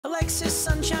Alexis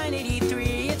Sunshine 83,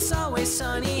 it's always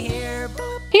sunny here.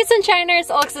 Hey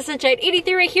Sunshiners, Alexis Sunshine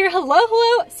 83 right here. Hello,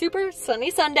 super sunny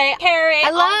Sunday. Carrie.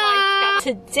 Hello. Oh my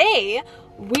God. Today,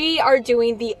 we are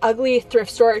doing the Ugly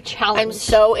Thrift Store Challenge. I'm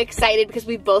so excited because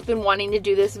we've both been wanting to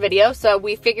do this video, so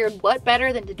we figured what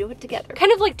better than to do it together.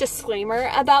 Kind of like disclaimer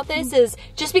about this is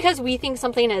just because we think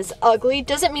something is ugly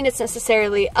doesn't mean it's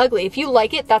necessarily ugly. If you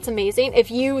like it, that's amazing. If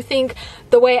you think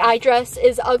the way I dress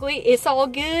is ugly, it's all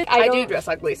good. I do dress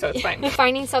ugly, so it's fine.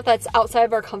 Finding stuff that's outside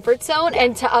of our comfort zone,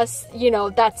 and to us, you know,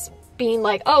 that's being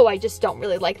like, oh, I just don't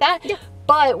really like that. Yeah.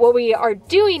 But what we are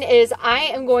doing is I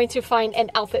am going to find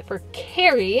an outfit for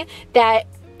Carrie that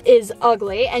is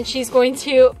ugly, and she's going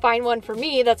to find one for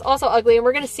me that's also ugly, and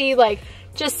we're gonna see like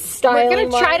just styling. We're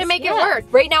gonna try to make it work.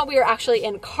 Right now we are actually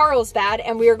in Carlsbad,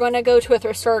 and we are going to go to a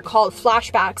thrift store called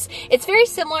Flashbacks. It's very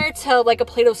similar to like a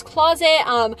Plato's Closet.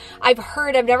 I've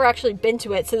never actually been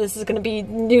to it, so this is gonna be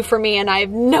new for me, and I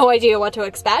have no idea what to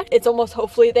expect. It's almost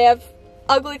hopefully they have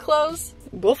ugly clothes.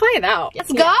 We'll find out.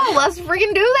 Let's go. Let's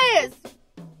freaking do this.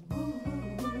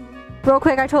 Real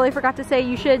quick, I totally forgot to say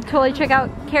you should totally check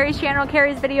out Carrie's channel,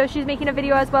 Carrie's video. She's making a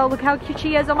video as well. Look how cute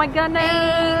she is. Oh my goodness.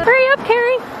 Hurry up,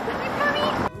 Carrie.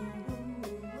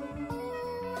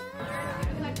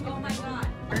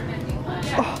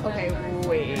 Oh. Okay,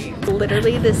 wait.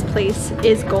 Literally, this place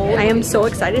is gold. I am so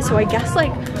excited. So I guess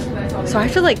like, so I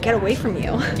have to like get away from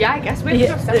you. Yeah, I guess we have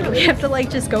to go separately. We have to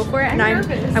like just go for it. And I'm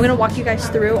gonna walk you guys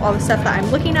through all the stuff that I'm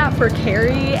looking at for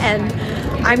Carrie, and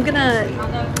I'm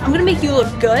gonna make you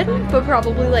look good, but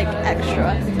probably like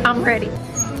extra. I'm ready.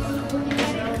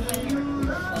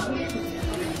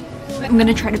 I'm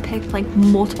gonna try to pick like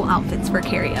multiple outfits for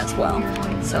Carrie as well.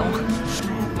 So.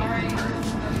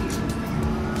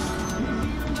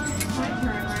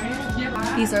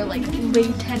 These are like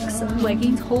latex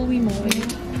leggings, holy moly.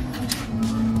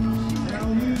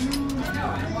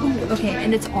 Ooh, okay,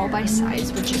 and it's all by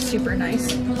size, which is super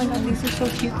nice. Oh my god, these are so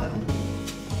cute though.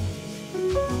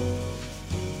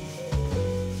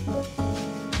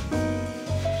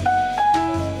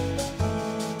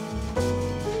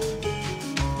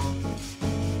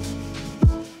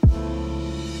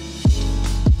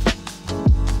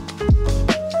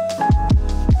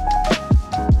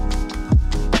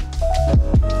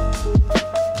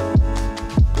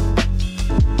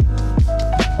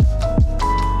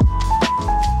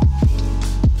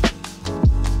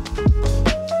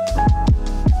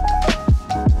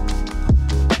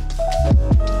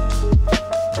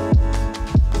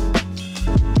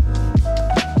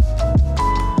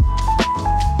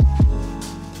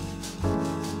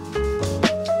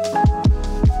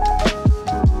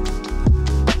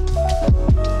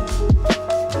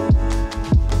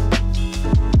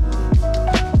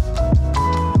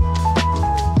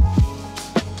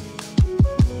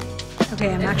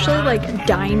 Okay, I'm actually like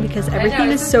dying because everything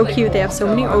is so cute. They have so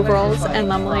many overalls,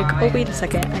 and I'm like, oh wait a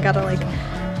second, I gotta like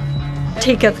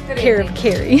take care of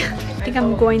Carrie. I think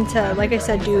I'm going to, like I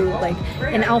said, do like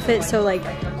an outfit, so like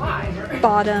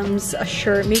bottoms, a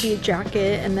shirt, maybe a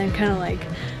jacket, and then kind of like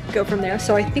go from there.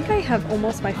 So I think I have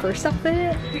almost my first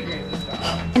outfit.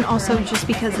 And also just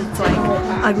because it's like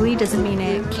ugly doesn't mean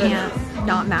it can't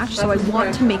not match, so I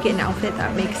want to make it an outfit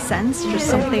that makes sense, just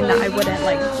something that I wouldn't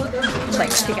like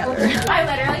together.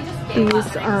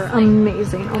 These are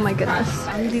amazing. Oh my goodness.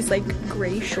 I have these like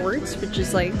gray shorts, which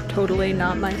is like totally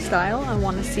not my style. I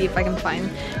want to see if I can find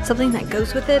something that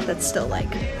goes with it that's still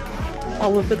like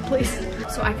all over the place.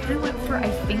 So I kind of went for, I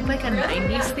think, like a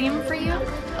 90s theme for you.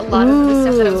 A lot of the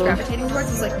stuff that I was gravitating towards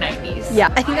was like 90s. Yeah,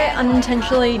 I think I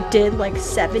unintentionally did like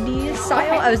 70s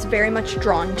style. I was very much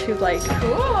drawn to like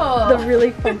the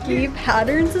really funky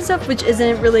patterns and stuff, which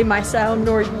isn't really my style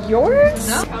nor yours.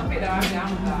 No.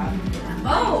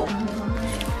 Oh!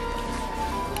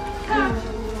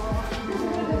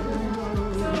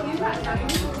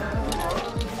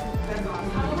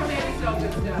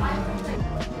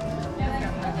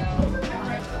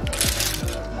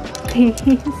 These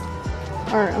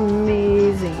are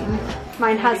amazing.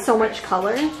 Mine has so much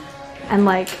color, and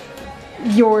like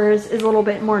yours is a little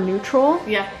bit more neutral.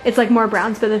 Yeah. It's like more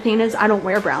browns, but the thing is I don't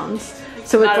wear browns.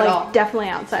 So it's like definitely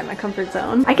outside my comfort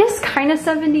zone. I guess kind of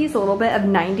 70s, a little bit of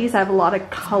 90s. I have a lot of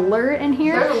color in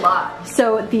here. There's a lot.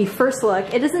 So the first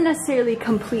look, it doesn't necessarily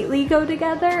completely go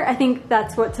together. I think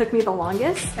that's what took me the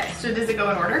longest. Okay, so does it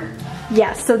go in order?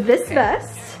 Yes, so this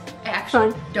vest. I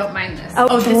actually don't mind this.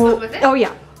 Oh, this goes with it? Oh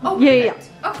yeah. Oh, yeah.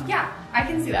 Oh yeah, I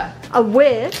can see that. A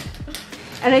with,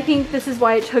 and I think this is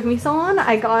why it took me so long.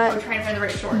 I got trying to find the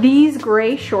right shorts. These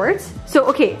gray shorts. So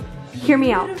okay, hear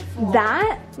me out.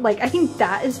 That, like, I think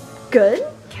that is good.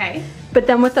 Okay. But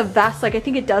then with the vest, like, I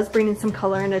think it does bring in some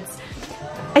color, and it's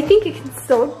I think it can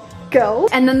still go.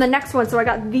 And then the next one, so I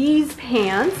got these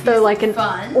pants. They're like an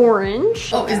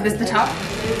orange. Oh, is this the top?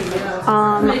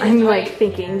 I'm like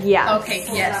thinking, yeah. Okay,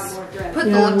 yes. Put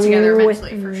the look together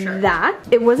eventually for sure. That.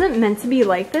 It wasn't meant to be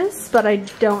like this, but I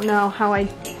don't know how I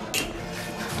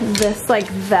this like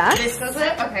that. This does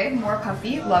it? Okay, more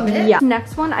puffy. Love it. Yeah.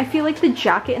 Next one, I feel like the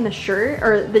jacket and the shirt,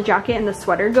 or the jacket and the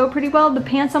sweater go pretty well. The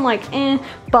pants, I'm like,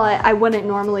 but I wouldn't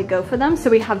normally go for them.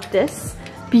 So we have this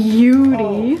beauty.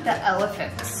 Oh, the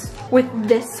elephants. With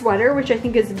this sweater, which I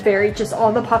think is very just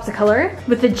all the pops of color.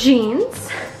 With the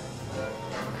jeans.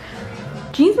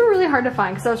 Jeans were really hard to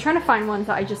find because I was trying to find ones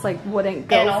that I just like wouldn't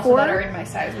go for. And also that are in my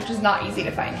size, which is not easy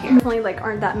to find here. Definitely like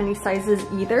aren't that many sizes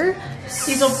either.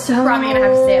 These will probably gonna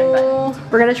have stand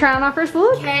buttons. We're gonna try on our first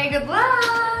look. Okay, good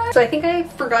luck. So I think I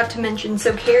forgot to mention,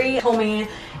 so Carrie told me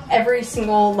every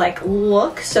single like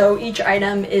look, so each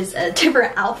item is a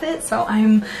different outfit, so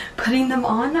I'm putting them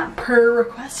on per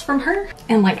request from her.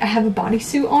 And like I have a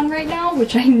bodysuit on right now,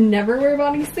 which I never wear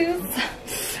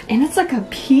bodysuits, and it's like a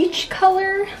peach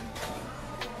color.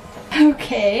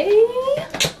 Okay,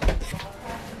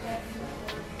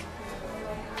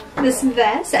 this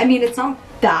vest, I mean it's not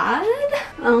bad.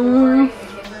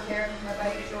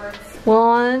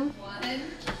 1,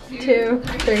 2,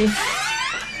 3.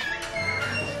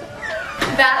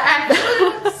 That actually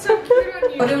looks so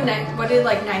cute on you. What do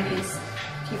like 90s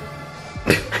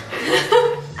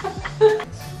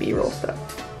B-roll stuff?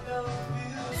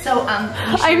 So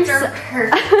I'm so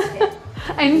perfect.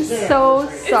 I'm so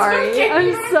sorry. Okay,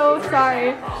 I'm so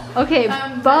sorry. Okay,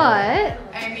 but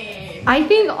I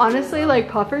think honestly like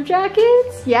puffer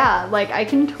jackets, yeah, like I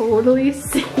can totally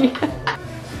see.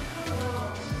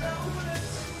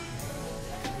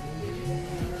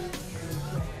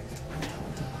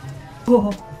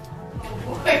 Oh.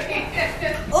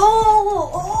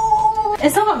 Oh,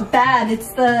 it's not bad,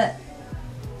 it's the,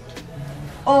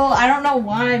 I don't know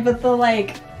why, but the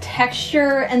like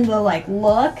texture and the like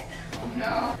look.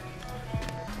 No.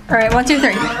 All right, 1, 2, 3.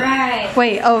 All right.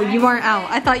 Wait, oh, you weren't out.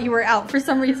 I thought you were out for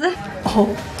some reason.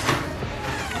 Oh.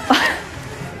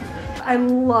 I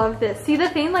love this. See the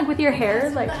thing like with your hair?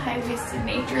 Like the high-waisted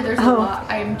nature, there's a lot.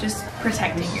 I'm just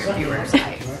protecting your viewers'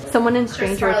 eyes. Someone in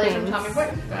Stranger Things.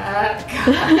 That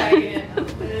guy.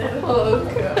 Oh,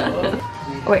 God.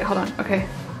 Oh, wait, hold on. Okay.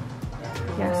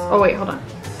 Yes. Oh, wait, hold on.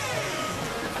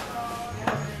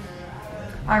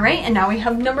 All right, and now we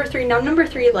have number 3. Now number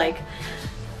 3, like,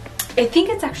 I think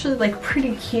it's actually like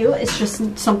pretty cute. It's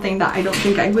just something that I don't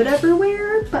think I would ever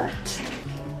wear, but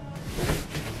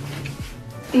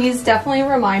these definitely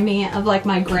remind me of like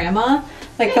my grandma.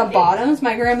 Like the bottoms,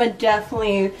 my grandma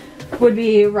definitely would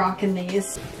be rocking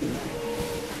these.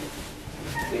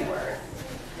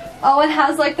 Oh, it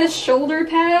has like the shoulder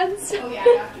pads. Oh,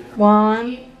 yeah.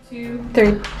 1, 2,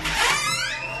 3.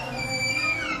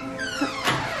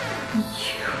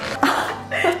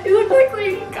 You look like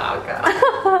Lady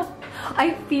Gaga.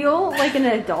 I feel like an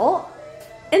adult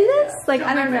in this. Like,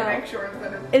 I don't know.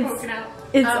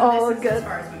 It's all good. As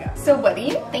far as we got. So what do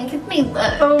you think of me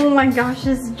look? Oh my gosh,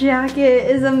 this jacket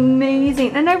is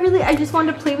amazing. And I just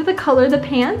wanted to play with the color. The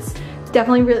pants,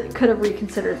 definitely really could have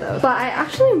reconsidered those. But I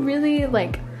actually really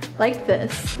like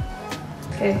this.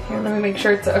 Okay, here, let me make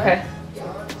sure it's okay.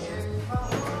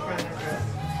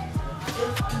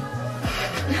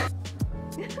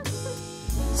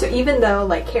 So even though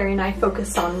like Carrie and I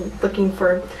focused on looking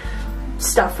for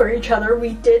stuff for each other,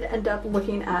 we did end up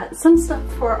looking at some stuff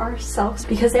for ourselves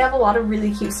because they have a lot of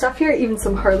really cute stuff here, even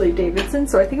some Harley Davidson.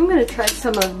 So I think I'm gonna try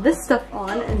some of this stuff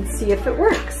on and see if it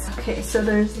works. Okay, so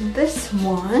there's this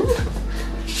one.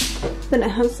 Then it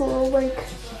has a little like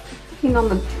thing on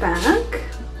the back.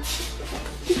 I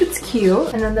think it's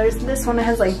cute. And then there's this one, it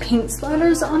has like paint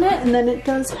splatters on it, and then it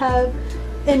does have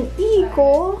an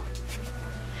eagle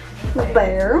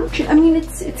there. I mean,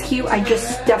 it's cute. I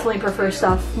just definitely prefer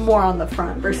stuff more on the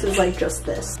front versus like just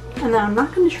this. And then I'm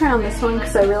not going to try on this one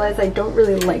because I realize I don't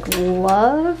really like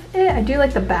love it. I do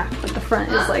like the back, but the front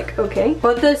is like okay.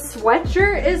 But the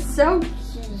sweatshirt is so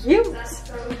cute.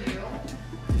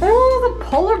 Oh, the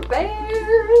polar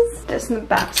bears. This in the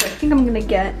back. So I think I'm going to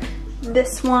get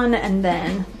this one and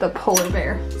then the polar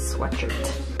bear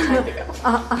sweatshirt.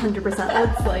 100%.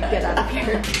 Let's like get out of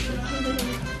here.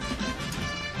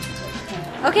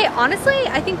 Okay, honestly,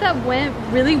 I think that went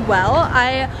really well.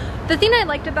 The thing I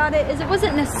liked about it is it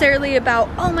wasn't necessarily about,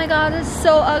 oh my god, this is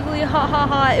so ugly, ha ha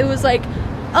ha. It was like,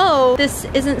 oh, this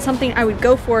isn't something I would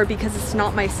go for because it's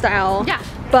not my style. Yeah.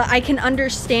 But I can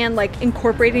understand like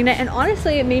incorporating it, and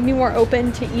honestly, it made me more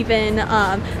open to even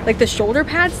like the shoulder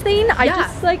pads thing. I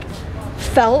just like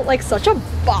felt like such a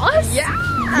boss. Yeah.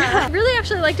 Yeah! Really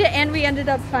actually liked it, and we ended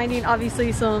up finding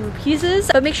obviously some pieces.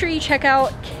 But make sure you check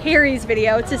out Carrie's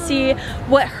video to see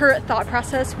what her thought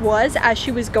process was as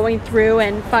she was going through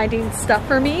and finding stuff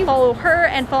for me. Follow her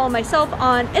and follow myself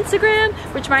on Instagram,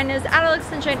 which mine is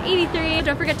 @AlexSunshine83.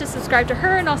 Don't forget to subscribe to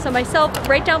her and also myself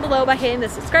right down below by hitting the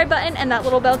subscribe button and that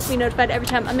little bell to be notified every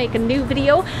time I make a new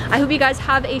video. I hope you guys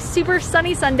have a super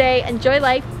sunny Sunday. Enjoy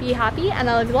life, be happy, and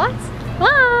I love you lots. Bye!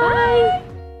 Bye.